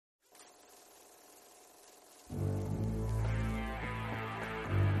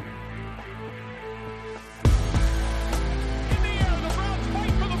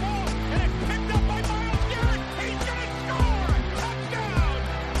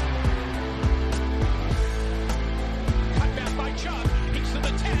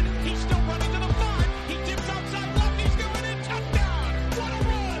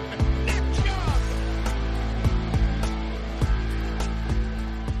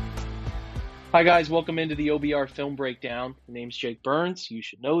Hi guys, welcome into the OBR Film Breakdown. My name's Jake Burns. You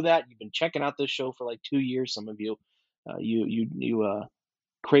should know that. You've been checking out this show for like 2 years. Some of you,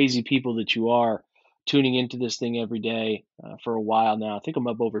 crazy people that you are, tuning into this thing every day for a while now. I think I'm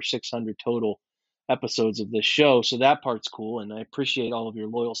up over 600 total episodes of this show, so that part's cool, and I appreciate all of your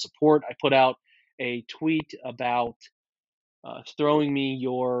loyal support. I put out a tweet about throwing me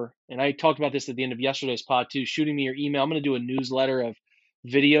your, and I talked about this at the end of yesterday's pod too, shooting me your email. I'm going to do a newsletter of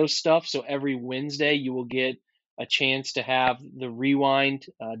video stuff. So every Wednesday you will get a chance to have the rewind,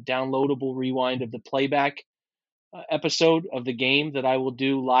 downloadable rewind of the playback episode of the game that I will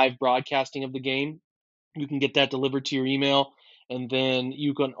do live broadcasting of the game. You can get that delivered to your email. And then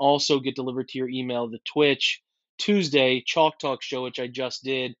you can also get delivered to your email the Twitch Tuesday Chalk Talk show, which I just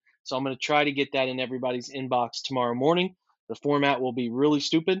did. So I'm going to try to get that in everybody's inbox tomorrow morning. The format will be really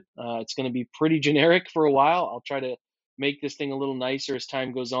stupid. It's going to be pretty generic for a while. I'll try to make this thing a little nicer as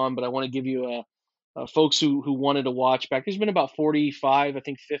time goes on, but I want to give you folks who wanted to watch back. There's been about 45, I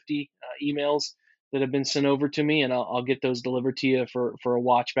think 50 emails that have been sent over to me, and I'll get those delivered to you for a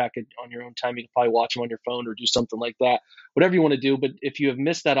watch back on your own time. You can probably watch them on your phone or do something like that, whatever you want to do. But if you have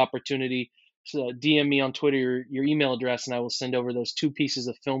missed that opportunity, so DM me on Twitter your email address, and I will send over those 2 pieces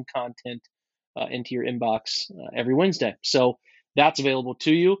of film content into your inbox every Wednesday. So that's available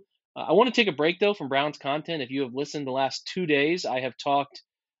to you. I want to take a break though from Brown's content. If you have listened the last 2 days, I have talked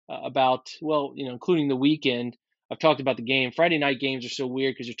about, well, including the weekend, I've talked about the game. Friday night games are so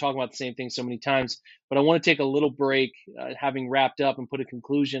weird because you're talking about the same thing so many times. But I want to take a little break, having wrapped up and put a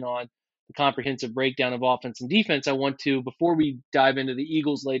conclusion on the comprehensive breakdown of offense and defense. I want to, before we dive into the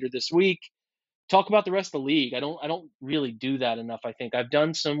Eagles later this week, talk about the rest of the league. I don't really do that enough. I think I've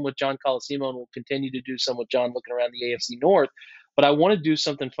done some with John Colosimo and will continue to do some with John looking around the AFC North. But I want to do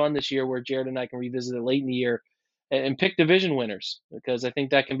something fun this year where Jared and I can revisit it late in the year and pick division winners, because I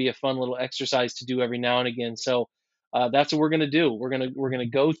think that can be a fun little exercise to do every now and again. So that's what we're going to do. We're gonna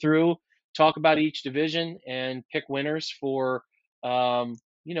go through, talk about each division, and pick winners for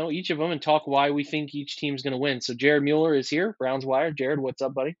each of them, and talk why we think each team's going to win. So Jared Mueller is here, Browns Wire. Jared, what's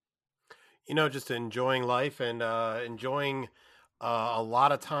up, buddy? Just enjoying life and enjoying a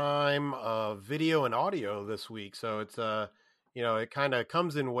lot of time video and audio this week. So it's it kind of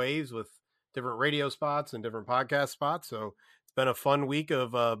comes in waves with different radio spots and different podcast spots. So it's been a fun week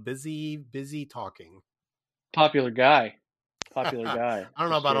of busy talking. Popular guy. Popular I guy. don't know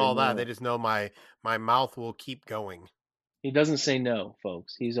That's about Jared all that. They Miller. just know my mouth will keep going. He doesn't say no,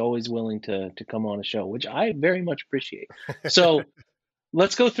 folks. He's always willing to come on a show, which I very much appreciate. So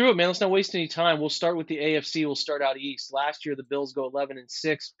let's go through it, man. Let's not waste any time. We'll start with the AFC. We'll start out east. Last year, the Bills go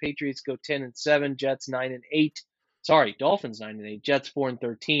 11-6. Patriots go 10-7. Jets 9-8. Sorry, Dolphins 9-8. Jets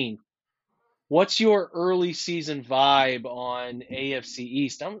 4-13. What's your early season vibe on AFC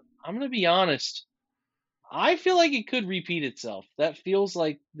East? I'm going to be honest. I feel like it could repeat itself. That feels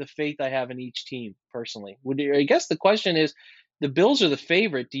like the faith I have in each team personally. I guess the question is, the Bills are the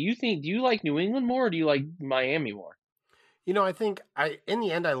favorite. Do you like New England more, or do you like Miami more? I think in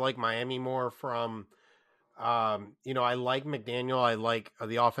the end I like Miami more from I like McDaniel. I like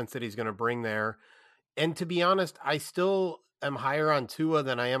the offense that he's going to bring there. And to be honest, I still am higher on Tua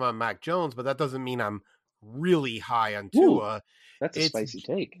than I am on Mac Jones, but that doesn't mean I'm really high on Ooh, Tua. that's a It's spicy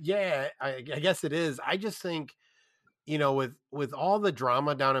take. yeah, I guess it is. I just think with all the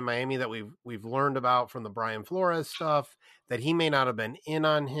drama down in Miami that we've learned about from the Brian Flores stuff, that he may not have been in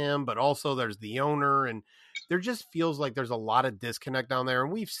on him, but also there's the owner, and there just feels like there's a lot of disconnect down there,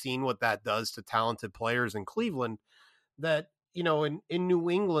 and we've seen what that does to talented players in Cleveland. That in New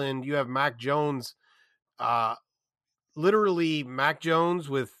England you have Mac Jones, uh, literally Mac Jones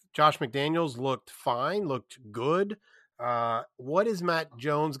with Josh McDaniels looked fine, looked good. What is Matt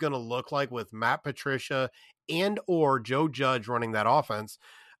Jones going to look like with Matt Patricia and or Joe Judge running that offense?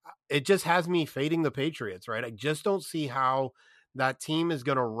 It just has me fading the Patriots, right? I just don't see how that team is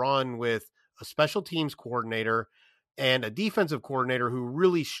going to run with a special teams coordinator and a defensive coordinator who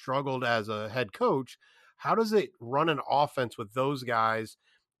really struggled as a head coach. How does it run an offense with those guys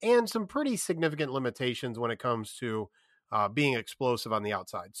and some pretty significant limitations when it comes to being explosive on the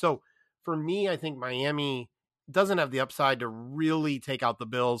outside? So for me, I think Miami doesn't have the upside to really take out the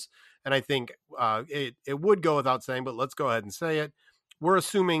Bills. And I think it would go without saying, but let's go ahead and say it. We're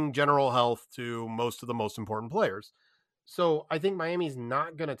assuming general health to most of the most important players. So I think Miami's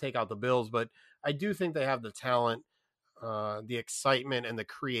not going to take out the Bills, but I do think they have the talent, the excitement, and the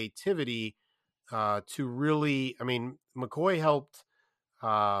creativity to really. I mean, McCoy helped.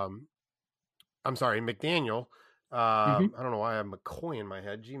 I'm sorry, McDaniel. Hmm. I don't know why I have McCoy in my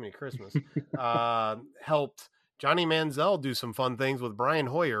head. Jiminy Christmas. Helped Johnny Manziel do some fun things with Brian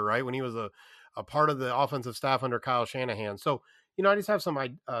Hoyer, right? When he was a a part of the offensive staff under Kyle Shanahan. So, I just have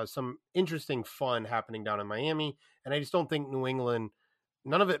some interesting fun happening down in Miami, and I just don't think New England.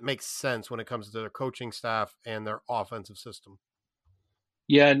 None of it makes sense when it comes to their coaching staff and their offensive system.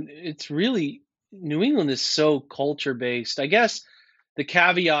 Yeah, and it's really New England is so culture based. I guess the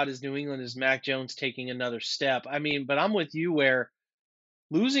caveat is New England is Mac Jones taking another step. I mean, but I'm with you where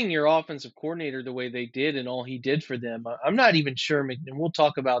losing your offensive coordinator the way they did and all he did for them, I'm not even sure. And we'll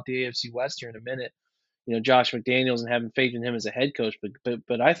talk about the AFC West here in a minute. Josh McDaniels and having faith in him as a head coach,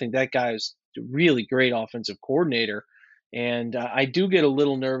 but I think that guy is a really great offensive coordinator, and I do get a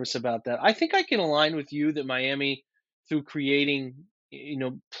little nervous about that. I think I can align with you that Miami, through creating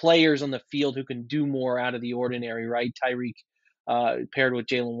players on the field who can do more out of the ordinary, right? Tyreek paired with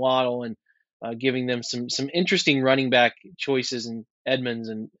Jalen Waddle and giving them some interesting running back choices and Edmonds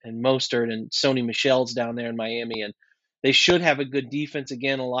and Mostert and Sony Michel's down there in Miami, and they should have a good defense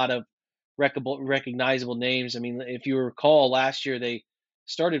again. A lot of recognizable names. I mean, if you recall, last year they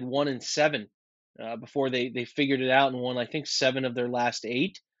started 1-7 before they figured it out and won, I think, 7 of their last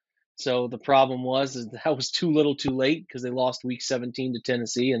 8. So the problem was is that was too little, too late because they lost Week 17 to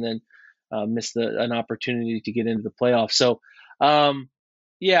Tennessee and then missed an opportunity to get into the playoffs. So,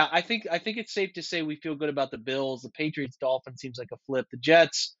 yeah, I think it's safe to say we feel good about the Bills. The Patriots, Dolphins seems like a flip. The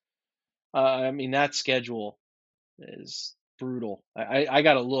Jets, I mean, that schedule is brutal. I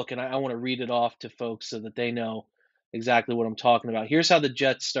got to look and I want to read it off to folks so that they know exactly what I'm talking about. Here's how the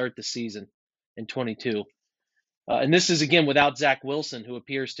Jets start the season in 22. And this is again without Zach Wilson, who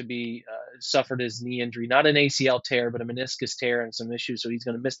appears to be suffered his knee injury, not an ACL tear, but a meniscus tear and some issues. So he's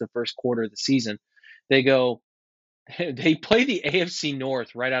going to miss the first quarter of the season. They go, they play the AFC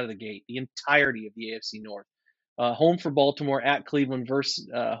North right out of the gate, the entirety of the AFC North. Home for Baltimore, at Cleveland, versus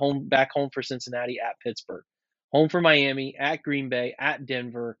back home for Cincinnati, at Pittsburgh, home for Miami, at Green Bay, at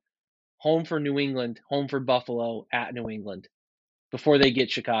Denver, home for New England, home for Buffalo, at New England, before they get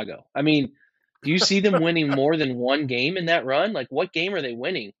Chicago. I mean, do you see them winning more than one game in that run? Like, what game are they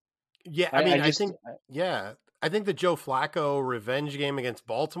winning? Yeah, I I mean, just yeah, I think the Joe Flacco revenge game against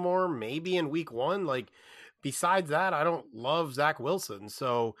Baltimore, maybe in week 1. Like, besides that, I don't love Zach Wilson.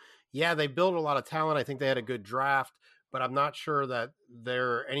 So, yeah, they built a lot of talent. I think they had a good draft, but I'm not sure that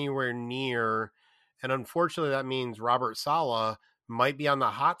they're anywhere near. And unfortunately, that means Robert Saleh might be on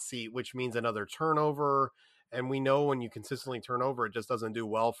the hot seat, which means another turnover. And we know when you consistently turn over, it just doesn't do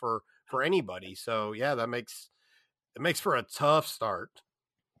well for anybody. So, yeah, it makes for a tough start.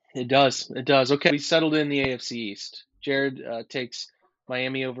 It does. It does. Okay, we settled in the AFC East. Jared takes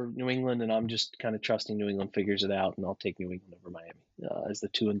Miami over New England, and I'm just kind of trusting New England figures it out, and I'll take New England over Miami as the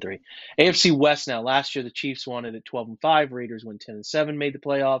 2-3. AFC West now. Last year the Chiefs won it at 12-5. Raiders went 10-7, made the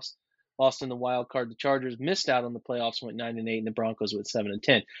playoffs. Lost in the wild card. The Chargers missed out on the playoffs, went 9-8, and the Broncos went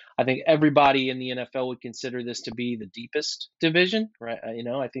 7-10. I think everybody in the NFL would consider this to be the deepest division, right?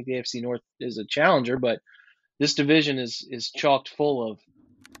 I think the AFC North is a challenger, but this division is chocked full of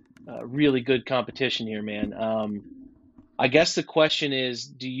really good competition here, man. I guess the question is,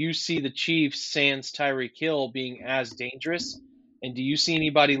 do you see the Chiefs, sans Tyreek Hill, being as dangerous? And do you see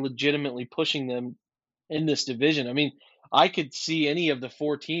anybody legitimately pushing them in this division? I mean, I could see any of the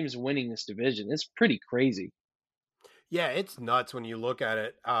 4 teams winning this division. It's pretty crazy. Yeah, it's nuts when you look at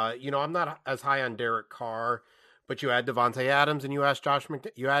it. I'm not as high on Derek Carr, but you add Devontae Adams and you add Josh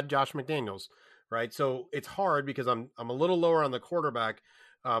McDaniels, right? So it's hard because I'm a little lower on the quarterback,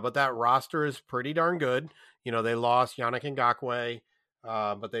 but that roster is pretty darn good. They lost Yannick Ngakoue,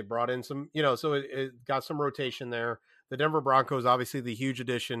 but they brought in some, so it got some rotation there. The Denver Broncos, obviously the huge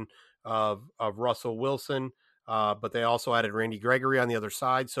addition of Russell Wilson, but they also added Randy Gregory on the other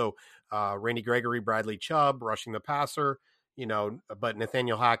side. So Randy Gregory, Bradley Chubb, rushing the passer, but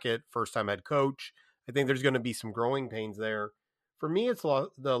Nathaniel Hackett, first time head coach. I think there's going to be some growing pains there. For me, it's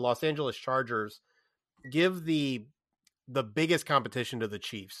the Los Angeles Chargers give the biggest competition to the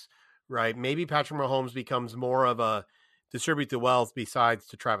Chiefs, right? Maybe Patrick Mahomes becomes more of a distribute the wealth besides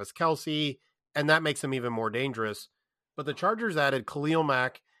to Travis Kelce, and that makes them even more dangerous. But the Chargers added Khalil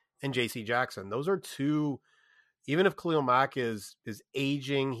Mack and J.C. Jackson. Those are two. Even if Khalil Mack is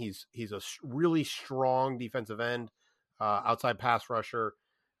aging, he's a really strong defensive end, outside pass rusher,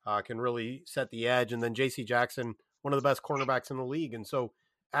 can really set the edge. And then J.C. Jackson, one of the best cornerbacks in the league. And so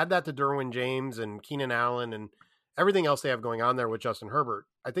add that to Derwin James and Keenan Allen and everything else they have going on there with Justin Herbert.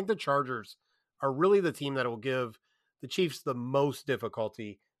 I think the Chargers are really the team that will give the Chiefs the most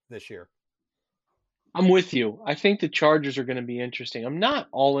difficulty this year. I'm with you. I think the Chargers are going to be interesting. I'm not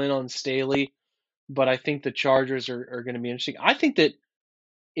all in on Staley, but I think the Chargers are going to be interesting. I think that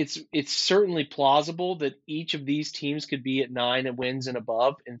it's certainly plausible that each of these teams could be at 9 wins and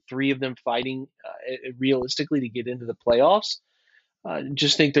above, and three of them fighting realistically to get into the playoffs.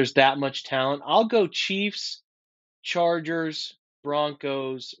 Just think there's that much talent. I'll go Chiefs, Chargers,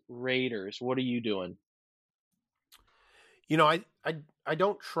 Broncos, Raiders. What are you doing? You know, I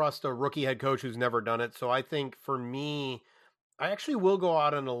don't trust a rookie head coach who's never done it. So I think for me, I actually will go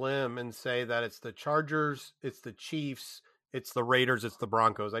out on a limb and say that it's the Chargers, it's the Chiefs, it's the Raiders, it's the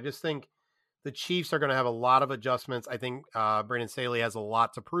Broncos. I just think the Chiefs are going to have a lot of adjustments. I think Brandon Staley has a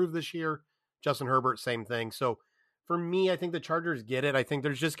lot to prove this year. Justin Herbert, same thing. So for me, I think the Chargers get it. I think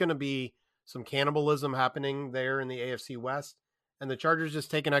there's just going to be some cannibalism happening there in the AFC West, and the Chargers just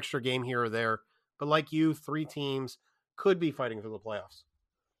take an extra game here or there. But like you, three teams could be fighting for the playoffs.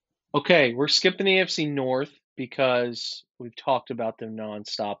 Okay, we're skipping the AFC North because we've talked about them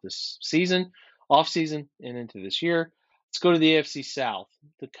nonstop this season, off season, and into this year. Let's go to the AFC South,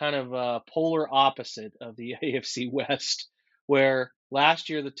 the kind of polar opposite of the AFC West, where last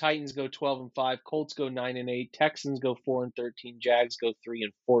year the Titans go 12-5, Colts go 9-8, Texans go 4-13, Jags go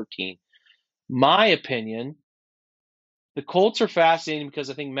 3-14. My opinion, the Colts are fascinating because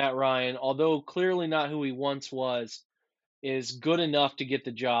I think Matt Ryan, although clearly not who he once was, is good enough to get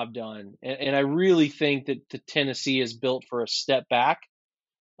the job done. And I really think that the Tennessee is built for a step back.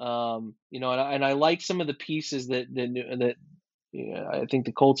 And I like some of the pieces that I think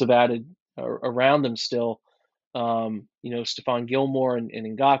the Colts have added around them still. Stephon Gilmore and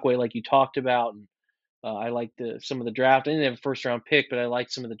Ngakwe, like you talked about. And I like some of the draft. I didn't have a first round pick, but I like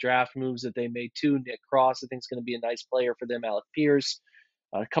some of the draft moves that they made too. Nick Cross, I think, is going to be a nice player for them. Alec Pierce,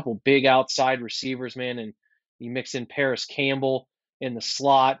 a couple big outside receivers, man, and you mix in Paris Campbell in the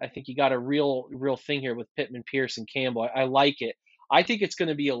slot. I think you got a real thing here with Pittman, Pierce, and Campbell. I like it. I think it's going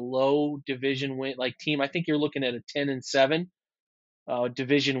to be a low division win like team. I think you're looking at a 10-7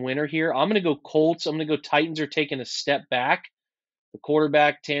 division winner here. I'm going to go Colts. I'm going to go Titans are taking a step back. The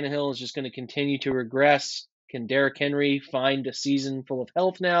quarterback Tannehill is just going to continue to regress. Can Derrick Henry find a season full of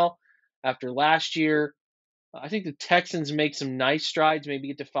health now after last year? I think the Texans make some nice strides, maybe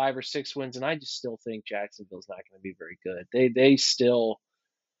get to 5 or 6 wins, and I just still think Jacksonville's not going to be very good. They still,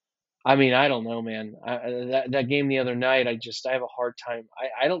 I mean, I don't know, man. That game the other night, I have a hard time.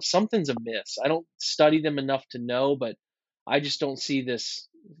 I don't something's amiss. I don't study them enough to know, but I just don't see this.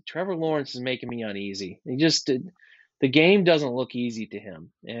 Trevor Lawrence is making me uneasy. The game doesn't look easy to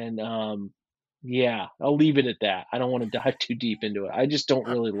him, and yeah, I'll leave it at that. I don't want to dive too deep into it. I just don't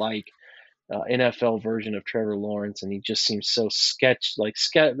really like NFL version of Trevor Lawrence, and he just seems so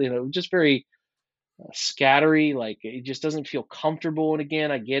just very scattery. Like it just doesn't feel comfortable. And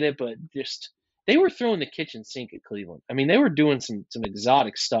again, I get it, but just they were throwing the kitchen sink at Cleveland. I mean, they were doing some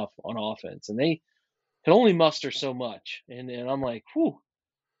exotic stuff on offense, and they could only muster so much. And I'm like, whew.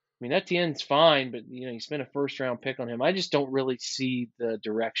 I mean, Etienne's fine, but you spent a first round pick on him. I just don't really see the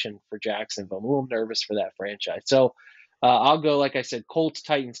direction for Jacksonville. I'm a little nervous for that franchise. So I'll go, like I said, Colts,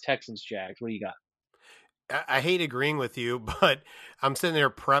 Titans, Texans, Jags. What do you got? I hate agreeing with you, but I'm sitting there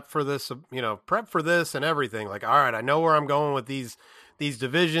prep for this, prep for this and everything. Like, all right, I know where I'm going with these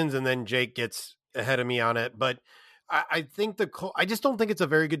divisions, and then Jake gets ahead of me on it. But I think I just don't think it's a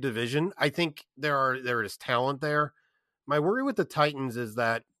very good division. I think there is talent there. My worry with the Titans is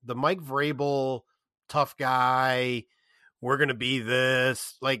that the Mike Vrabel tough guy, we're gonna be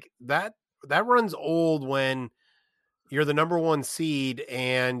this like that runs old when you're the number one seed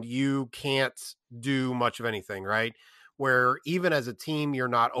and you can't do much of anything, right? Where even as a team, you're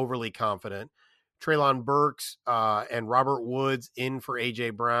not overly confident. Traylon Burks and Robert Woods in for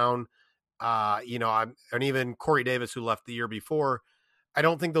AJ Brown, and even Corey Davis, who left the year before. I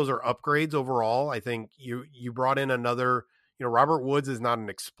don't think those are upgrades overall. I think you brought in another. Robert Woods is not an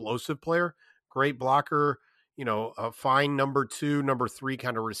explosive player, great blocker. A fine number two, number three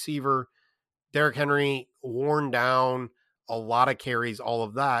kind of receiver. Derrick Henry worn down, a lot of carries, all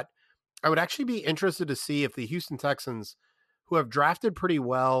of that. I would actually be interested to see if the Houston Texans, who have drafted pretty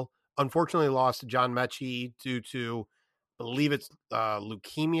well, unfortunately lost John Mechie due to, I believe it's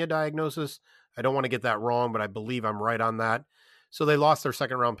leukemia diagnosis. I don't want to get that wrong, but I believe I'm right on that. So they lost their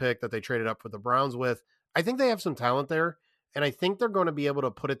second round pick that they traded up for the Browns with. I think they have some talent there, and I think they're going to be able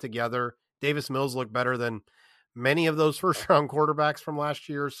to put it together. Davis Mills looked better than many of those first round quarterbacks from last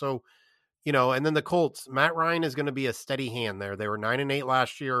year. So and then the Colts, Matt Ryan is going to be a steady hand there. They were 9-8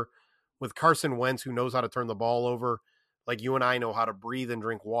 last year with Carson Wentz, who knows how to turn the ball over, like you and I know how to breathe and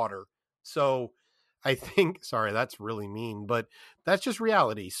drink water. So I think, sorry, that's really mean, but that's just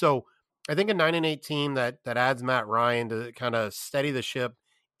reality. So I think a 9-8 team that adds Matt Ryan to kind of steady the ship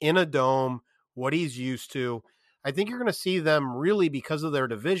in a dome, what he's used to. I think you're going to see them really, because of their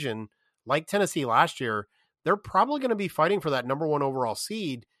division, like Tennessee last year, they're probably going to be fighting for that number one overall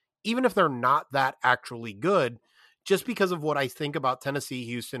seed, even if they're not that actually good, just because of what I think about Tennessee,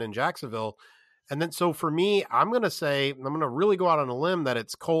 Houston, and Jacksonville. And then, so for me, I'm going to say, I'm going to really go out on a limb that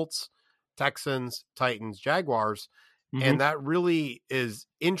it's Colts, Texans, Titans, Jaguars. Hmm. And that really is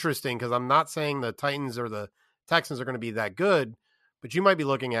interesting, because I'm not saying the Titans or the Texans are going to be that good, but you might be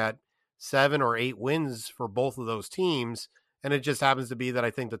looking at 7 or 8 wins for both of those teams. And it just happens to be that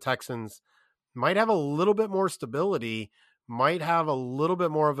I think the Texans might have a little bit more stability, might have a little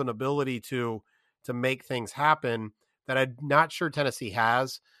bit more of an ability to make things happen that I'm not sure Tennessee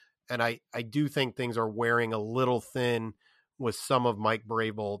has. And I do think things are wearing a little thin with some of Mike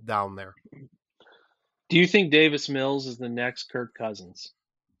Brable down there. Do you think Davis Mills is the next Kirk Cousins?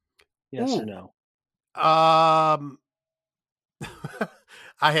 Yes or Ooh. no?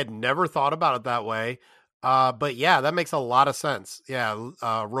 I had never thought about it that way. But yeah, that makes a lot of sense. Yeah.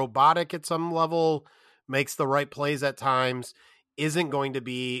 Robotic at some level, makes the right plays at times, isn't going to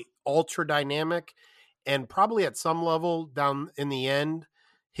be ultra dynamic. And probably at some level down in the end,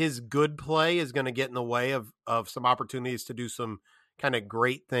 his good play is going to get in the way of some opportunities to do some kind of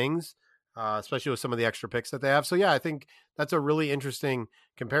great things, especially with some of the extra picks that they have. So yeah, I think that's a really interesting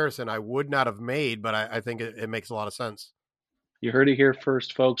comparison I would not have made, but I think it makes a lot of sense. You heard it here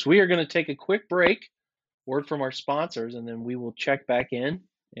first, folks. We are going to take a quick break, word from our sponsors, and then we will check back in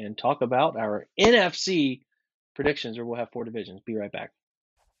and talk about our NFC predictions, or we'll have 4 divisions. Be right back.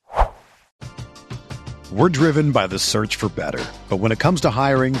 We're driven by the search for better. But when it comes to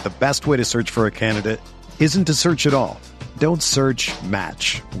hiring, the best way to search for a candidate isn't to search at all. Don't search,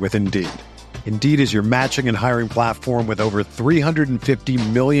 match with Indeed. Indeed is your matching and hiring platform with over 350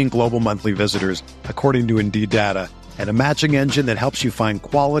 million global monthly visitors, according to Indeed data, and a matching engine that helps you find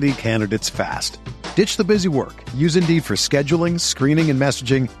quality candidates fast. Ditch the busy work. Use Indeed for scheduling, screening, and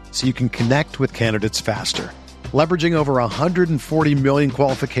messaging so you can connect with candidates faster. Leveraging over 140 million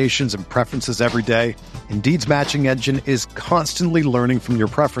qualifications and preferences every day, Indeed's matching engine is constantly learning from your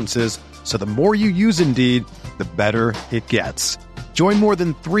preferences, so the more you use Indeed, the better it gets. Join more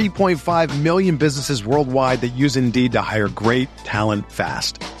than 3.5 million businesses worldwide that use Indeed to hire great talent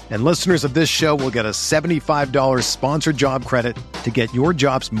fast. And listeners of this show will get a $75 sponsored job credit to get your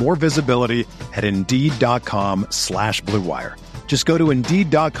jobs more visibility at Indeed.com/Blue Wire. Just go to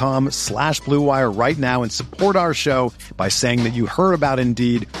Indeed.com/Blue Wire right now and support our show by saying that you heard about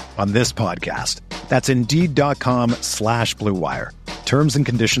Indeed on this podcast. That's Indeed.com/Blue Wire. Terms and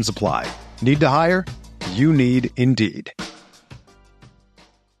conditions apply. Need to hire? You need Indeed.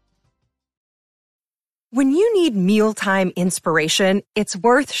 When you need mealtime inspiration, it's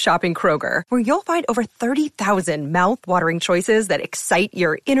worth shopping Kroger, where you'll find over 30,000 mouth-watering choices that excite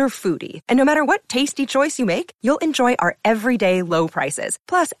your inner foodie. And no matter what tasty choice you make, you'll enjoy our everyday low prices,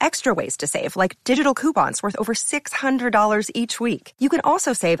 plus extra ways to save, like digital coupons worth over $600 each week. You can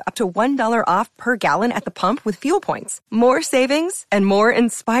also save up to $1 off per gallon at the pump with fuel points. More savings and more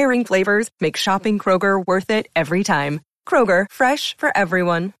inspiring flavors make shopping Kroger worth it every time. Kroger, fresh for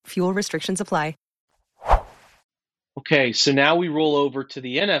everyone. Fuel restrictions apply. Okay, so now we roll over to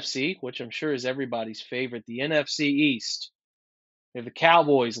the NFC, which I'm sure is everybody's favorite, the NFC East. We have the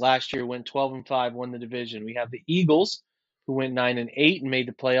Cowboys last year went 12-5, won the division. We have the Eagles, who went 9-8 and made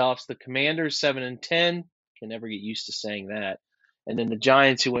the playoffs. The Commanders 7-10, can never get used to saying that. And then the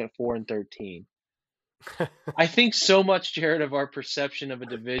Giants, who went 4-13. I think so much, Jared, of our perception of a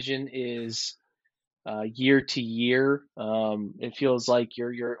division is year to year. It feels like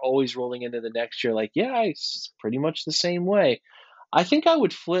you're always rolling into the next year like, yeah, it's pretty much the same way. I think I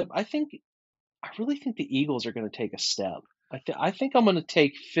would flip. I really think the Eagles are going to take a step. I think I'm going to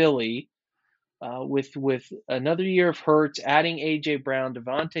take Philly with another year of Hurts, adding AJ Brown,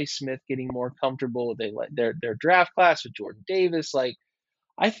 Devontae Smith getting more comfortable. They let their draft class with Jordan Davis. Like,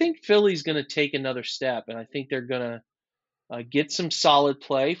 I think Philly's going to take another step, and I think they're going to get some solid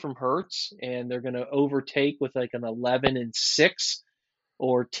play from Hurts, and they're going to overtake with like an 11-6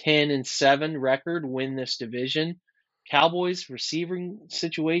 or 10-7 record, win this division. Cowboys receiving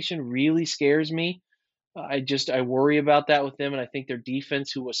situation really scares me. I worry about that with them, and I think their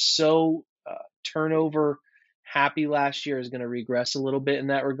defense, who was so turnover happy last year, is going to regress a little bit in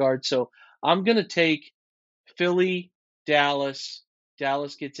that regard. So I'm going to take Philly, Dallas.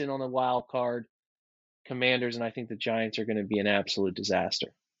 Dallas gets in on the wild card. Commanders, and I think the Giants are going to be an absolute disaster.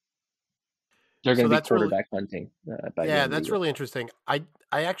 They're going So to be that's really, quarterback hunting by the yeah, end of the that's year. really interesting. I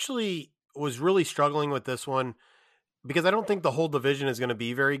actually was really struggling with this one because I don't think the whole division is going to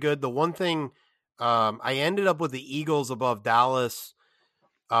be very good. The one thing, I ended up with the Eagles above Dallas,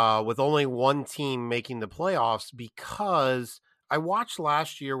 with only one team making the playoffs, because I watched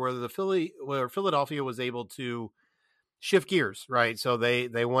last year where Philadelphia was able to shift gears, right? So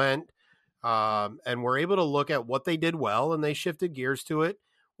they went and were able to look at what they did well, and they shifted gears to it.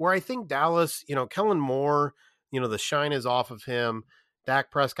 Where I think Dallas, Kellen Moore, the shine is off of him.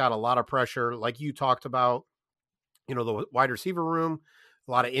 Dak Prescott, a lot of pressure, like you talked about. The wide receiver room,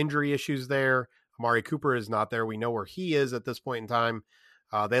 a lot of injury issues there. Amari Cooper is not there. We know where he is at this point in time.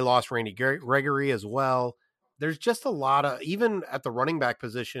 They lost Randy Gregory as well. There's just a lot of, even at the running back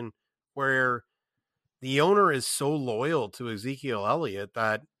position, where the owner is so loyal to Ezekiel Elliott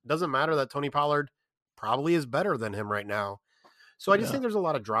that it doesn't matter that Tony Pollard probably is better than him right now. So I just think there's a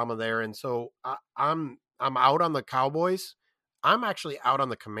lot of drama there. And so I'm out on the Cowboys. I'm actually out on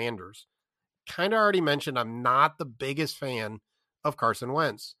the Commanders. Kind of already mentioned I'm not the biggest fan of Carson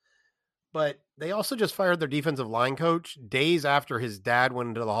Wentz, but they also just fired their defensive line coach days after his dad went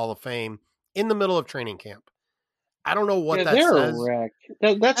into the Hall of Fame in the middle of training camp. I don't know what that they're says. a wreck.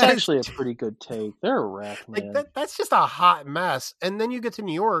 That's actually a pretty good take. They're a wreck, man. That's just a hot mess. And then you get to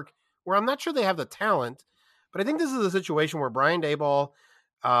New York, where I'm not sure they have the talent, but I think this is a situation where Brian Daboll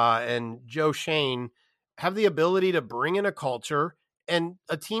and Joe Shane have the ability to bring in a culture, and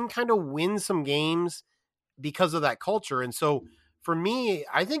a team kind of wins some games because of that culture. And so for me,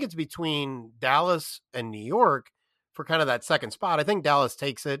 I think it's between Dallas and New York for kind of that second spot. I think Dallas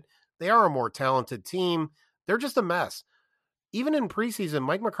takes it. They are a more talented team. They're just a mess. Even in preseason,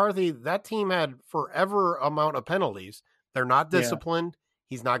 Mike McCarthy, that team had forever amount of penalties. They're not disciplined.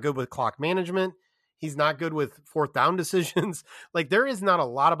 Yeah. He's not good with clock management. He's not good with fourth down decisions. Like, there is not a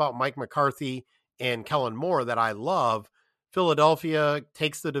lot about Mike McCarthy and Kellen Moore that I love. Philadelphia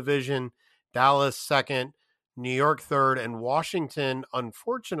takes the division, Dallas second, New York third, and Washington,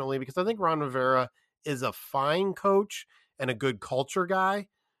 unfortunately, because I think Ron Rivera is a fine coach and a good culture guy,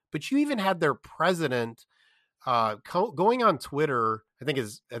 but you even had their president going on Twitter, I think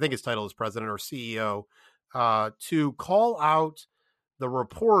his title is president or CEO, to call out the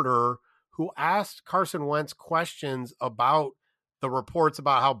reporter who asked Carson Wentz questions about the reports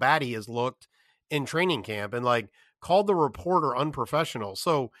about how bad he has looked in training camp, and like called the reporter unprofessional.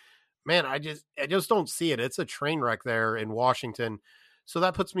 So, man, I just don't see it. It's a train wreck there in Washington. So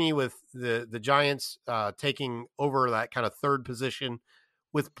that puts me with the Giants taking over that kind of third position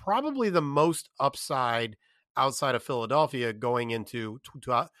with probably the most upside outside of Philadelphia going into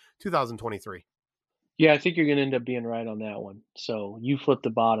 2023. Yeah, I think you're going to end up being right on that one. So you flip the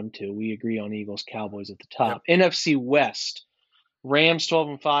bottom two. We agree on Eagles, Cowboys at the top. Yep. NFC West, Rams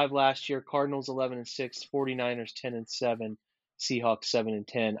 12-5 last year, Cardinals 11-6, 49ers 10-7, Seahawks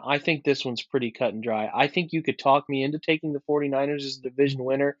 7-10. I think this one's pretty cut and dry. I think you could talk me into taking the 49ers as a division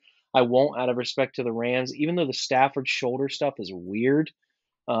winner. I won't, out of respect to the Rams, even though the Stafford shoulder stuff is weird.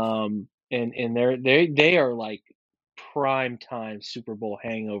 And they are like prime time Super Bowl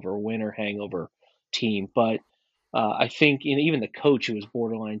winner hangover team. But I think even the coach, who was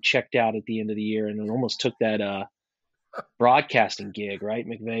borderline checked out at the end of the year and almost took that broadcasting gig, right?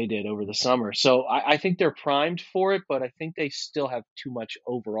 McVay did over the summer. So I think they're primed for it, but I think they still have too much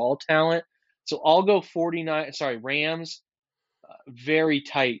overall talent. So I'll go Rams, very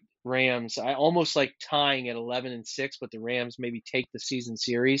tight Rams. I almost like tying at 11-6, but the Rams maybe take the season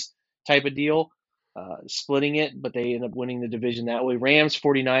series type of deal, splitting it, but they end up winning the division that way. Rams,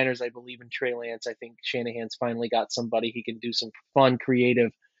 49ers, I believe in Trey Lance. I think Shanahan's finally got somebody he can do some fun,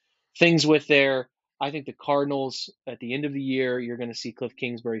 creative things with there. I think the Cardinals, at the end of the year, you're going to see Cliff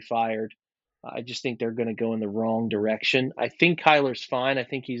Kingsbury fired. I just think they're going to go in the wrong direction. I think Kyler's fine. I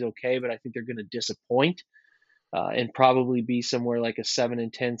think he's okay, but I think they're going to disappoint. And probably be somewhere like a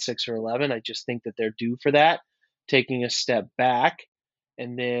 7-10, 6 or 11. I just think that they're due for that, taking a step back.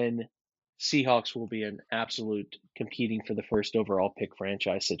 And then Seahawks will be an absolute competing for the first overall pick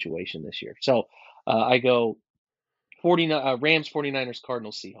franchise situation this year. So I go Rams, 49ers,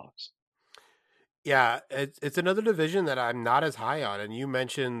 Cardinals, Seahawks. Yeah, it's another division that I'm not as high on. And you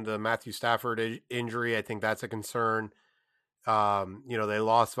mentioned the Matthew Stafford injury. I think that's a concern. They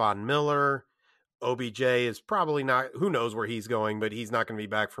lost Von Miller. OBJ is probably not, who knows where he's going, but he's not going to be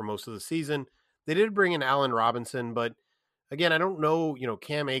back for most of the season. They did bring in Allen Robinson, but again, I don't know,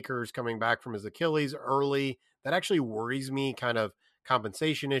 Cam Akers coming back from his Achilles early. That actually worries me, kind of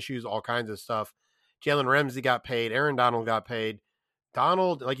compensation issues, all kinds of stuff. Jalen Ramsey got paid. Aaron Donald got paid.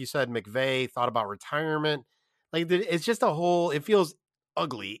 Donald, like you said, McVay thought about retirement. Like, it's just it feels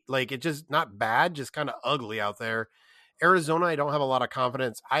ugly. Like, it's just not bad, just kind of ugly out there. Arizona, I don't have a lot of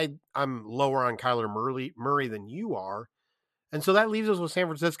confidence. I'm lower on Kyler Murray than you are. And so that leaves us with San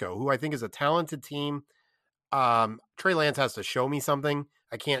Francisco, who I think is a talented team. Trey Lance has to show me something.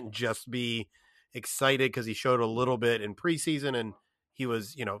 I can't just be excited because he showed a little bit in preseason and he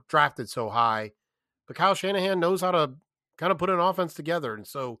was, drafted so high. But Kyle Shanahan knows how to kind of put an offense together. And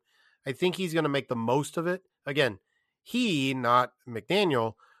so I think he's going to make the most of it. Again, he, not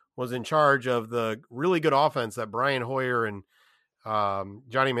McDaniel, was in charge of the really good offense that Brian Hoyer and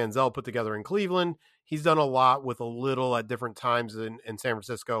Johnny Manziel put together in Cleveland. He's done a lot with a little at different times in San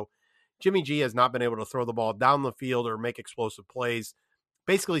Francisco. Jimmy G has not been able to throw the ball down the field or make explosive plays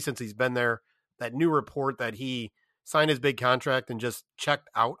basically since he's been there. That new report that he signed his big contract and just checked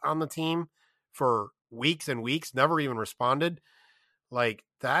out on the team for weeks and weeks, never even responded. Like,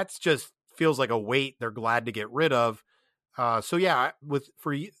 that's just feels like a weight they're glad to get rid of. So yeah,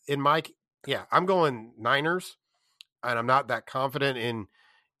 I'm going Niners, and I'm not that confident in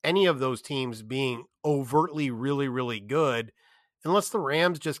any of those teams being overtly really, really good unless the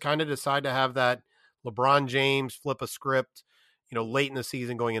Rams just kind of decide to have that LeBron James flip a script, late in the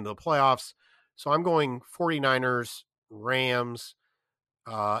season going into the playoffs. So I'm going 49ers, Rams,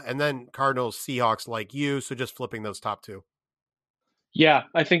 and then Cardinals, Seahawks like you. So just flipping those top two. Yeah,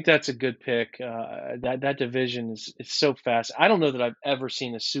 I think that's a good pick. That division is so fast. I don't know that I've ever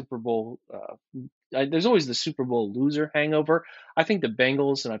seen a Super Bowl. There's always the Super Bowl loser hangover. I think the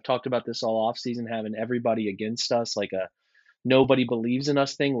Bengals, and I've talked about this all offseason, having everybody against us, like a nobody believes in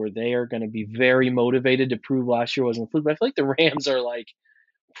us thing, where they are going to be very motivated to prove last year wasn't a fluke. But I feel like the Rams are like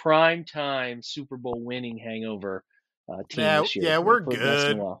prime time Super Bowl winning hangover team this year. Yeah, we're For once in a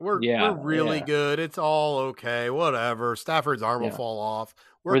good. while. We're really good. It's all okay. Whatever. Stafford's arm will fall off.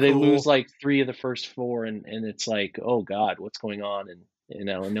 We're where they cool. lose like 3 of the first 4, and it's like, oh God, what's going on? And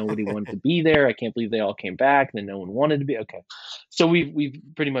nobody wanted to be there. I can't believe they all came back. And then no one wanted to be. Okay, so we've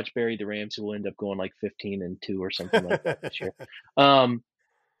pretty much buried the Rams, who will end up going like 15-2 or something like that this year.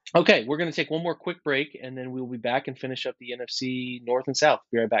 Okay, we're going to take one more quick break, and then we'll be back and finish up the NFC North and South.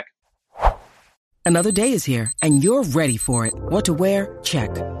 Be right back. Another day is here, and you're ready for it. What to wear? Check.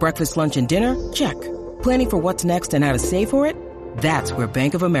 Breakfast, lunch, and dinner? Check. Planning for what's next and how to save for it? That's where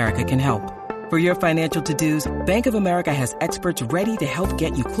Bank of America can help. For your financial to-dos, Bank of America has experts ready to help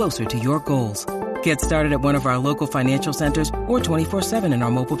get you closer to your goals. Get started at one of our local financial centers or 24/7 in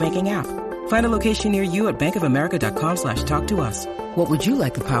our mobile banking app. Find a location near you at bankofamerica.com/talktous. What would you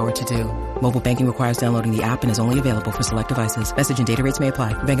like the power to do? Mobile banking requires downloading the app and is only available for select devices. Message and data rates may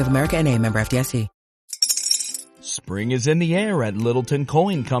apply. Bank of America N.A., member FDIC. Spring is in the air at Littleton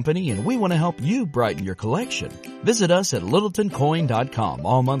Coin Company, and we want to help you brighten your collection. Visit us at littletoncoin.com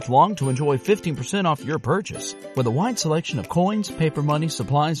all month long to enjoy 15% off your purchase. With a wide selection of coins, paper money,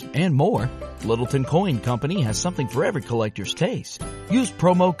 supplies, and more, Littleton Coin Company has something for every collector's taste. Use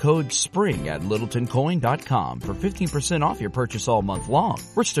promo code SPRING at littletoncoin.com for 15% off your purchase all month long.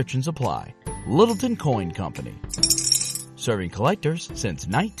 Restrictions apply. Littleton Coin Company. Serving collectors since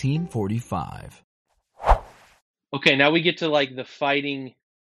 1945. Okay, now we get to like the fighting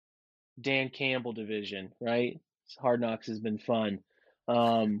Dan Campbell division, right? Hard Knocks has been fun.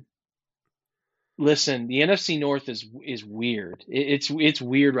 Listen, the NFC North is weird. It's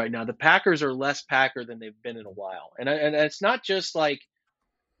weird right now. The Packers are less Packer than they've been in a while, and it's not just like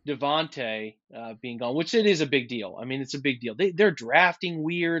Devontae being gone, which it is a big deal. I mean, it's a big deal. They're drafting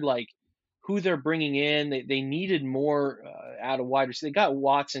weird, like who they're bringing in. They needed more out of wide receiver. They got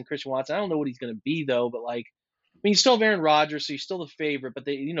Christian Watson. I don't know what he's going to be though, but like. I mean, you still have Aaron Rodgers, so you're still the favorite, but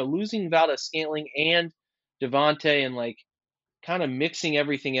they, losing Valdez-Scantling and Devontae and like kind of mixing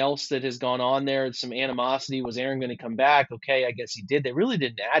everything else that has gone on there. Some animosity. Was Aaron going to come back? Okay, I guess he did. They really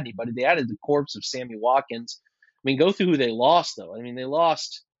didn't add anybody. They added the corpse of Sammy Watkins. I mean, go through who they lost though. I mean, they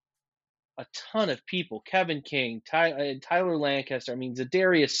lost a ton of people. Kevin King, Tyler Lancaster. I mean,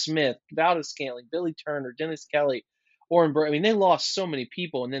 Zadarius Smith, Valdez-Scantling, Billy Turner, Dennis Kelly. I mean, they lost so many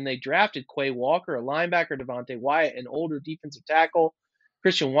people, and then they drafted Quay Walker, a linebacker, Devontae Wyatt, an older defensive tackle,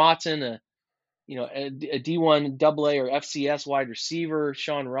 Christian Watson, a D1 AA or FCS wide receiver,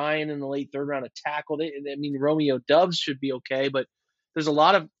 Sean Ryan in the late third round, a tackle. Romeo Doubs should be okay, but there's a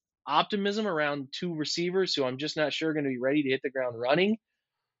lot of optimism around 2 receivers who I'm just not sure are going to be ready to hit the ground running.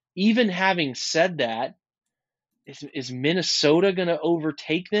 Even having said that, is Minnesota going to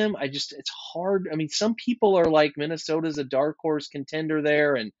overtake them? It's hard. I mean, some people are like Minnesota's a dark horse contender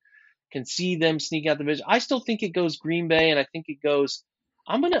there and can see them sneak out the division. I still think it goes Green Bay, and I think it goes.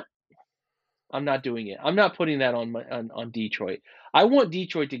 I'm not doing it. I'm not putting that on Detroit. I want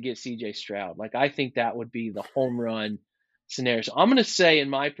Detroit to get C.J. Stroud. Like, I think that would be the home run scenario. So I'm going to say in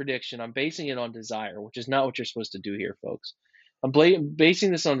my prediction, I'm basing it on desire, which is not what you're supposed to do here, folks. I'm basing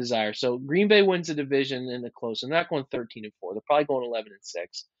this on desire. So Green Bay wins the division in the close. I'm not going 13-4. They're probably going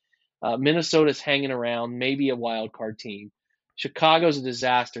 11-6. Minnesota's hanging around, maybe a wild card team. Chicago's a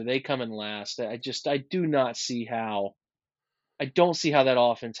disaster. They come in last. I do not see how. I don't see how that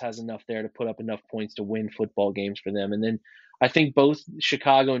offense has enough there to put up enough points to win football games for them. And then I think both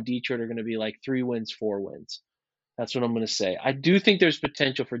Chicago and Detroit are going to be like 3 wins, 4 wins. That's what I'm going to say. I do think there's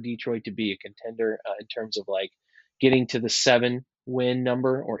potential for Detroit to be a contender in terms of like getting to the 7-win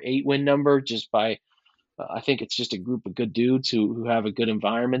number or 8-win number just by. I think it's just a group of good dudes who have a good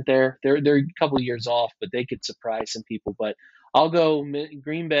environment there. They're a couple of years off, but they could surprise some people. But I'll go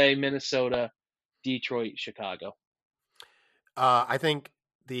Green Bay, Minnesota, Detroit, Chicago. I think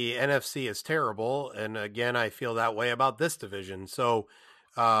the NFC is terrible, and again, I feel that way about this division. So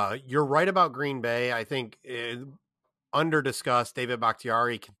you're right about Green Bay. I think under discussed, David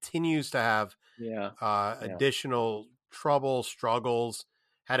Bakhtiari continues to have additional trouble, struggles.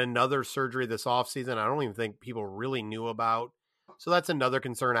 Had another surgery this offseason. I don't even think people really knew about. So that's another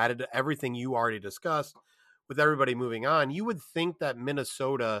concern added to everything you already discussed. With everybody moving on, you would think that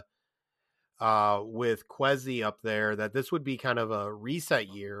Minnesota, with Kwesi up there, that this would be kind of a reset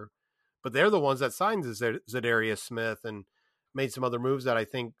year. But they're the ones that signed Zadarius Smith and made some other moves that I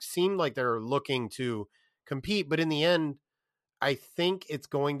think seemed like they're looking to compete. But in the end, I think it's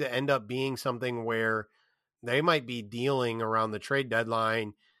going to end up being something where they might be dealing around the trade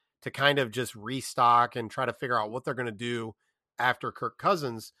deadline to kind of just restock and try to figure out what they're going to do after Kirk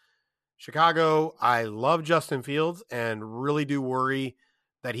Cousins. Chicago, I love Justin Fields and really do worry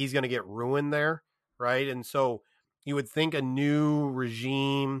that he's going to get ruined there, right? And so you would think a new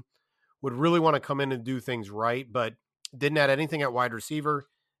regime would really want to come in and do things right, but didn't add anything at wide receiver.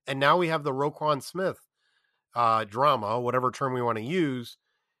 And now we have the Roquan Smith drama, whatever term we want to use.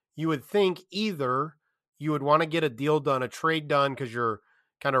 You would think either you would want to get a deal done, a trade done, because you're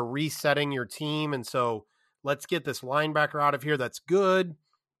kind of resetting your team. And so let's get this linebacker out of here. That's good,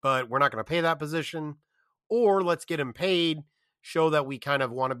 but we're not going to pay that position. Or let's get him paid, show that we kind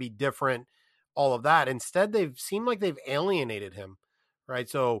of want to be different, all of that. Instead, they've seemed like they've alienated him, right?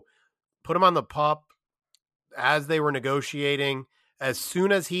 So put him on the pup as they were negotiating. As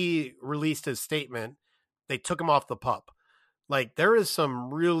soon as he released his statement, they took him off the pup. Like, there is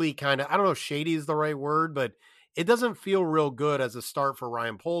some really kind of, I don't know if shady is the right word, but it doesn't feel real good as a start for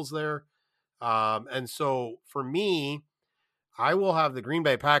Ryan Poles there. And so for me, I will have the Green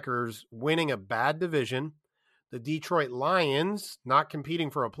Bay Packers winning a bad division, the Detroit Lions not competing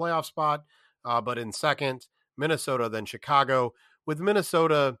for a playoff spot, but in second, Minnesota, then Chicago, with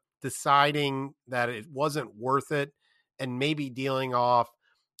Minnesota deciding that it wasn't worth it and maybe dealing off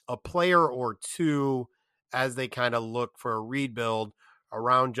a player or two as they kind of look for a rebuild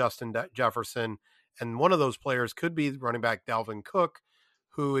around Justin Jefferson. And one of those players could be running back Dalvin Cook,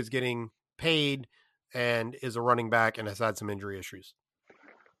 who is getting paid and is a running back and has had some injury issues.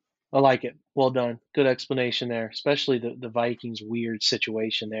 I like it. Well done. Good explanation there, especially the Vikings' weird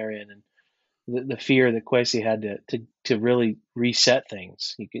situation they're in and the fear that Kwesi had to really reset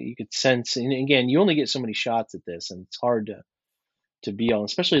things. You could sense, and again, you only get so many shots at this, and it's hard to be all,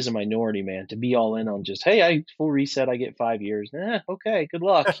 especially as a minority man, to be all in on just, hey, I full reset, I get 5 years. Okay, good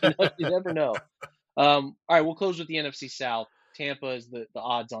luck. You never know. All right, we'll close with the NFC South. Tampa is the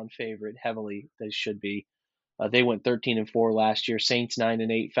odds-on favorite, heavily. They should be. They went 13-4 last year. Saints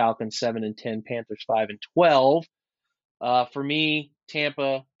 9-8, Falcons 7-10, Panthers 5-12. For me,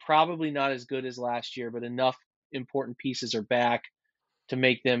 Tampa probably not as good as last year, but enough important pieces are back to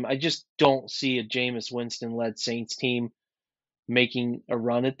make them. I just don't see a Jameis Winston-led Saints team making a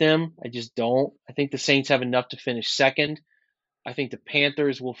run at them. I just don't. I think the Saints have enough to finish second. I think the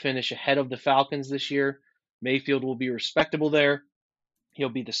Panthers will finish ahead of the Falcons this year. Mayfield will be respectable there. He'll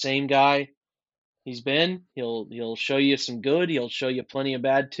be the same guy he's been. He'll show you some good. He'll show you plenty of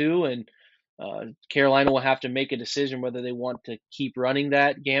bad too. And Carolina will have to make a decision whether they want to keep running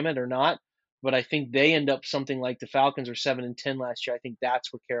that gamut or not. But I think they end up something like the Falcons were 7-10 last year. I think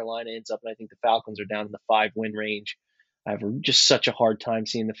that's where Carolina ends up, and I think the Falcons are down in the 5-win range. I have just such a hard time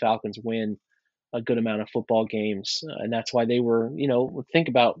seeing the Falcons win a good amount of football games. And that's why they were, think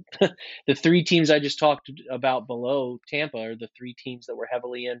about the 3 teams I just talked about below Tampa are the 3 teams that were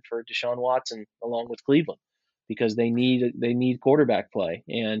heavily in for Deshaun Watson along with Cleveland because they need quarterback play.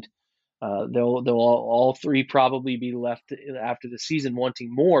 And they'll all 3 probably be left after the season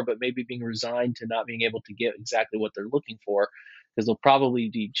wanting more, but maybe being resigned to not being able to get exactly what they're looking for because they'll probably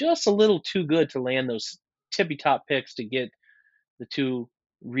be just a little too good to land those tippy top picks to get the 2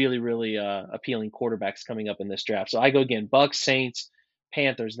 really, really appealing quarterbacks coming up in this draft. So I go again, Bucks, Saints,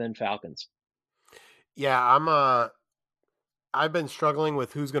 Panthers, then Falcons. Yeah, I've been struggling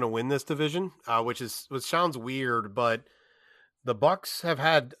with who's going to win this division, which sounds weird, but the Bucks have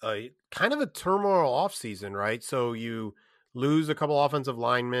had a kind of a turmoil offseason, right? So you lose a couple offensive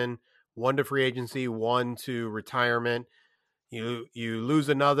linemen, one to free agency, one to retirement. You lose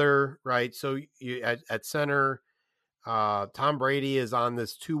another, right? So you at center, Tom Brady is on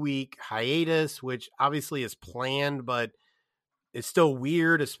this 2-week hiatus, which obviously is planned, but it's still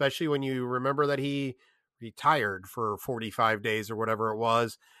weird, especially when you remember that he retired for 45 days or whatever it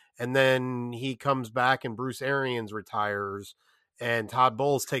was. And then he comes back and Bruce Arians retires and Todd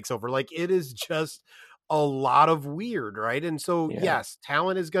Bowles takes over. Like, it is just a lot of weird, right? And so, Yeah. yes,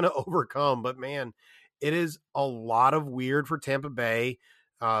 talent is going to overcome, but man, it is a lot of weird for Tampa Bay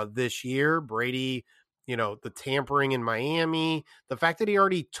this year. Brady, the tampering in Miami, the fact that he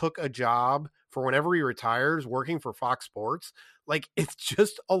already took a job for whenever he retires working for Fox Sports. Like, it's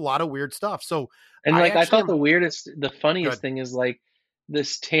just a lot of weird stuff. So And I like, I actually thought am the funniest good. thing is like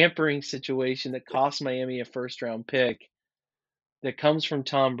this tampering situation that cost Miami a first round pick that comes from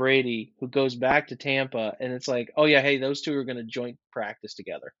Tom Brady, who goes back to Tampa, and it's like, oh yeah, hey, those two are going to joint practice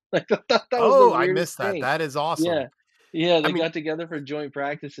together. Like, I thought that was the Oh, I weirdest missed that. thing. That is awesome. Yeah, yeah, I they mean, got together for joint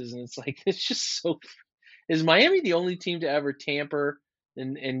practices, and it's like it's just so. Is Miami the only team to ever tamper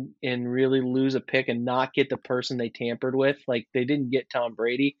and really lose a pick and not get the person they tampered with? Like they didn't get Tom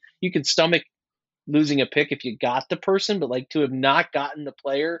Brady. You can stomach losing a pick if you got the person, but like to have not gotten the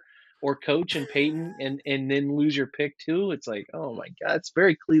player or coach and Peyton and then lose your pick too, it's like, oh my God, it's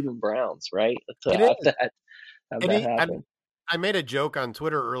very Cleveland Browns, right? To it have is. that have And, that and happen. I made a joke on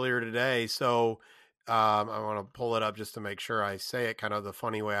Twitter earlier today, so I want to pull it up just to make sure I say it kind of the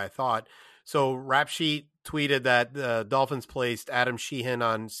funny way I thought. So Rap Sheet tweeted that the Dolphins placed Adam Sheehan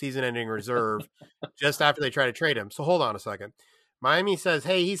on season-ending reserve just after they try to trade him. So hold on a second. Miami says,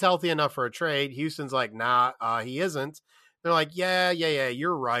 "Hey, he's healthy enough for a trade." Houston's like, "Nah, he isn't." They're like, "Yeah,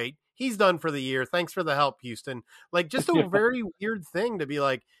 you're right. He's done for the year. Thanks for the help, Houston." Like, just a very weird thing to be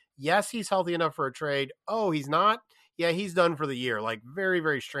like, "Yes, he's healthy enough for a trade. Oh, he's not. Yeah, he's done for the year." Like, very,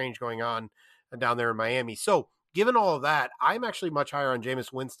 very strange going on down there in Miami. So, given all of that, I'm actually much higher on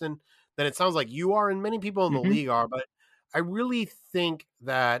Jameis Winston than it sounds like you are, and many people in the Hmm. league are. But I really think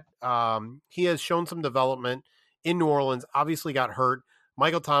that he has shown some development in New Orleans. Obviously, got hurt.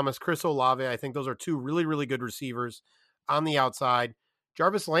 Michael Thomas, Chris Olave. I think those are two really, really good receivers on the outside.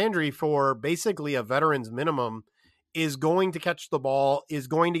 Jarvis Landry, for basically a veteran's minimum, is going to catch the ball, is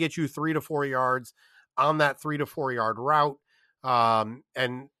going to get you 3 to 4 yards on that 3 to 4 yard route.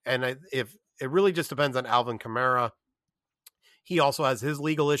 If it really just depends on Alvin Kamara, he also has his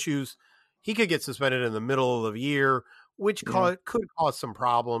legal issues. He could get suspended in the middle of the year, which Yeah, could cause some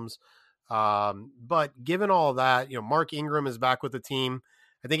problems. But given all that, Mark Ingram is back with the team.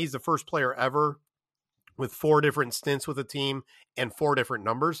 I think he's the first player ever with 4 different stints with the team and 4 different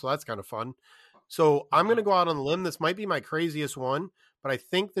numbers. So that's kind of fun. So I'm going to go out on a limb. This might be my craziest one, but I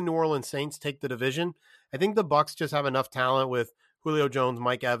think the New Orleans Saints take the division. I think the Bucks just have enough talent with Julio Jones,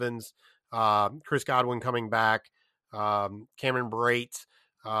 Mike Evans, Chris Godwin coming back, Cameron Brate,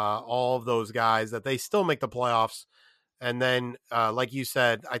 all of those guys that they still make the playoffs. And then, like you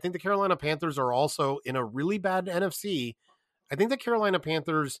said, I think the Carolina Panthers are also in a really bad NFC. I think the Carolina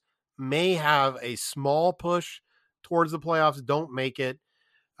Panthers may have a small push towards the playoffs, don't make it,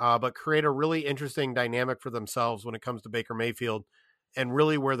 but create a really interesting dynamic for themselves when it comes to Baker Mayfield and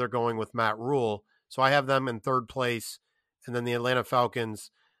really where they're going with Matt Rule. So I have them in third place. And then the Atlanta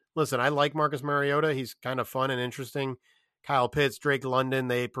Falcons. Listen, I like Marcus Mariota. He's kind of fun and interesting. Kyle Pitts, Drake London,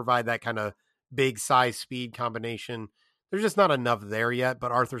 they provide that kind of big size speed combination. There's just not enough there yet,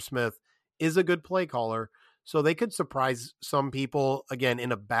 but Arthur Smith is a good play caller. So they could surprise some people again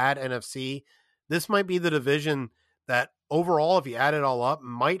in a bad NFC. This might be the division that overall, if you add it all up,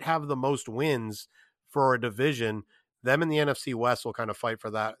 might have the most wins for a division. Them and the NFC West will kind of fight for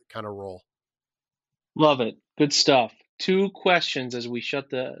that kind of role. love it. Good stuff. 2 questions as we shut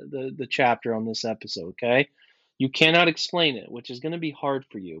the chapter on this episode. Okay, you cannot explain it, which is going to be hard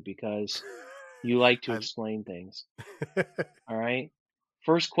for you because you like to I, explain things. All right.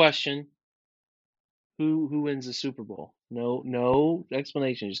 First question: Who wins the Super Bowl? No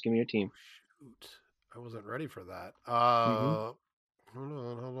explanation. Just give me your team. shoot, I wasn't ready for that. Hmm.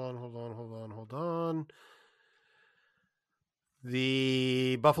 Hold on.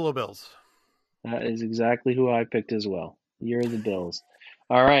 The Buffalo Bills. That is exactly who I picked as well. You're the Bills.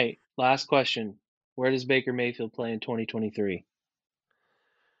 All right. Last question: Where does Baker Mayfield play in 2023?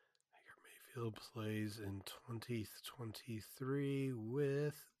 Mayfield plays in 2023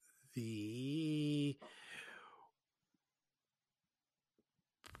 with the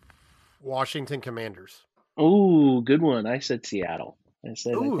Washington Commanders. Oh, good one. I said Seattle. I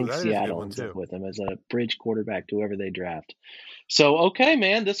said I Ooh, think that is a good Seattle one ends up too. with him as a bridge quarterback to whoever they draft. So, okay,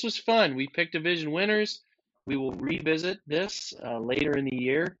 man, this was fun. We picked division winners. We will revisit this later in the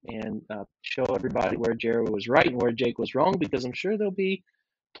year and show everybody where Jared was right and where Jake was wrong, because I'm sure there'll be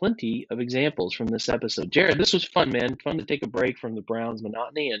plenty of examples from this episode. Jared, this was fun, man. Fun to take a break from the Browns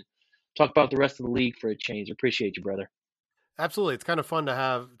monotony and talk about the rest of the league for a change. Appreciate you, brother. Absolutely. It's kind of fun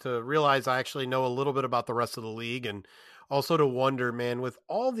to realize I actually know a little bit about the rest of the league, and also to wonder, man, with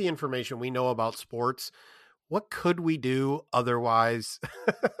all the information we know about sports, what could we do otherwise?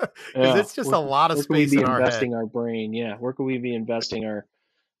 Because Yeah, it's just a lot of where could we space be in our head. investing our brain? Yeah, where could we be investing our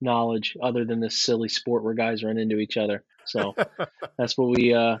knowledge other than this silly sport where guys run into each other? So that's what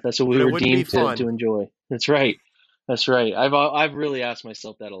we But it were wouldn't be deemed to fun. enjoy. That's right. That's right. I've really asked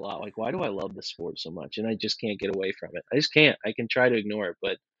myself that a lot. Like, why do I love this sport so much? And I just can't get away from it. I just can't. I can try to ignore it,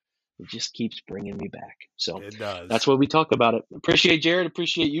 but it just keeps bringing me back. So It does. that's why we talk about it. Appreciate Jared.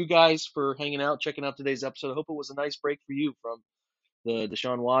 Appreciate you guys for hanging out, checking out today's episode. I hope it was a nice break for you from the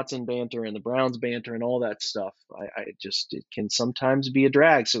Deshaun Watson banter and the Browns banter and all that stuff. It can sometimes be a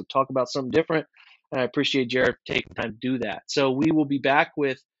drag. So talk about something different. And I appreciate Jared taking time to do that. So we will be back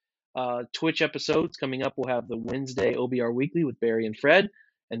with Twitch episodes coming up. We'll have the Wednesday OBR Weekly with Barry and Fred.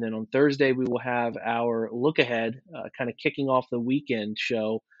 And then on Thursday, we will have our look ahead, kind of kicking off the weekend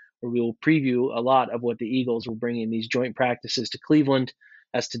show, where we will preview a lot of what the Eagles will bring in these joint practices to Cleveland,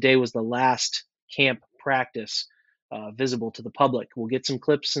 as today was the last camp practice visible to the public. We'll get some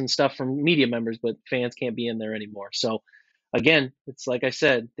clips and stuff from media members, but fans can't be in there anymore. So again, it's like I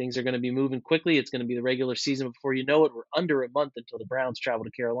said, things are going to be moving quickly. It's going to be the regular season before you know it. We're under a month until the Browns travel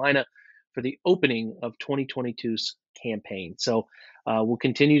to Carolina for the opening of 2022's campaign. So we'll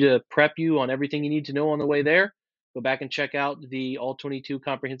continue to prep you on everything you need to know on the way there. Go back and check out the All 22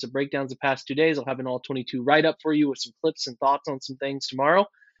 comprehensive breakdowns the past 2 days. I'll have an All 22 write-up for you with some clips and thoughts on some things tomorrow.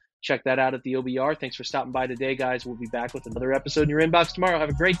 Check that out at the OBR. Thanks for stopping by today, guys. We'll be back with another episode in your inbox tomorrow. Have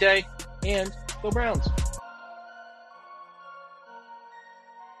a great day, and go Browns.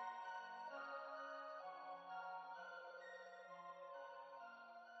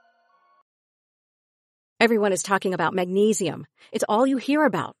 Everyone is talking about magnesium. It's all you hear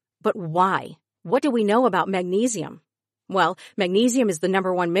about. But why? What do we know about magnesium? Well, magnesium is the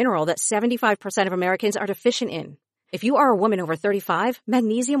number one mineral that 75% of Americans are deficient in. If you are a woman over 35,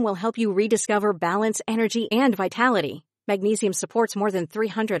 magnesium will help you rediscover balance, energy, and vitality. Magnesium supports more than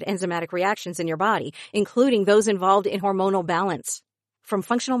 300 enzymatic reactions in your body, including those involved in hormonal balance. From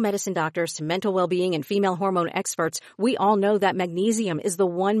functional medicine doctors to mental well-being and female hormone experts, we all know that magnesium is the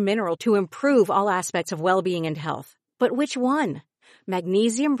one mineral to improve all aspects of well-being and health. But which one?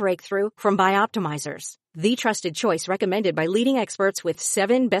 Magnesium Breakthrough from Bioptimizers, the trusted choice recommended by leading experts with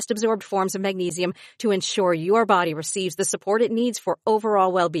 7 best-absorbed forms of magnesium to ensure your body receives the support it needs for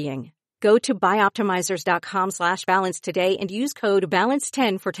overall well-being. Go to bioptimizers.com/balance today and use code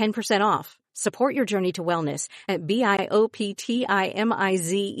BALANCE10 for 10% off. Support your journey to wellness at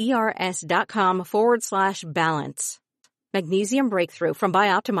bioptimizers.com/balance. Magnesium Breakthrough from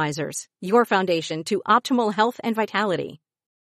Bioptimizers, your foundation to optimal health and vitality.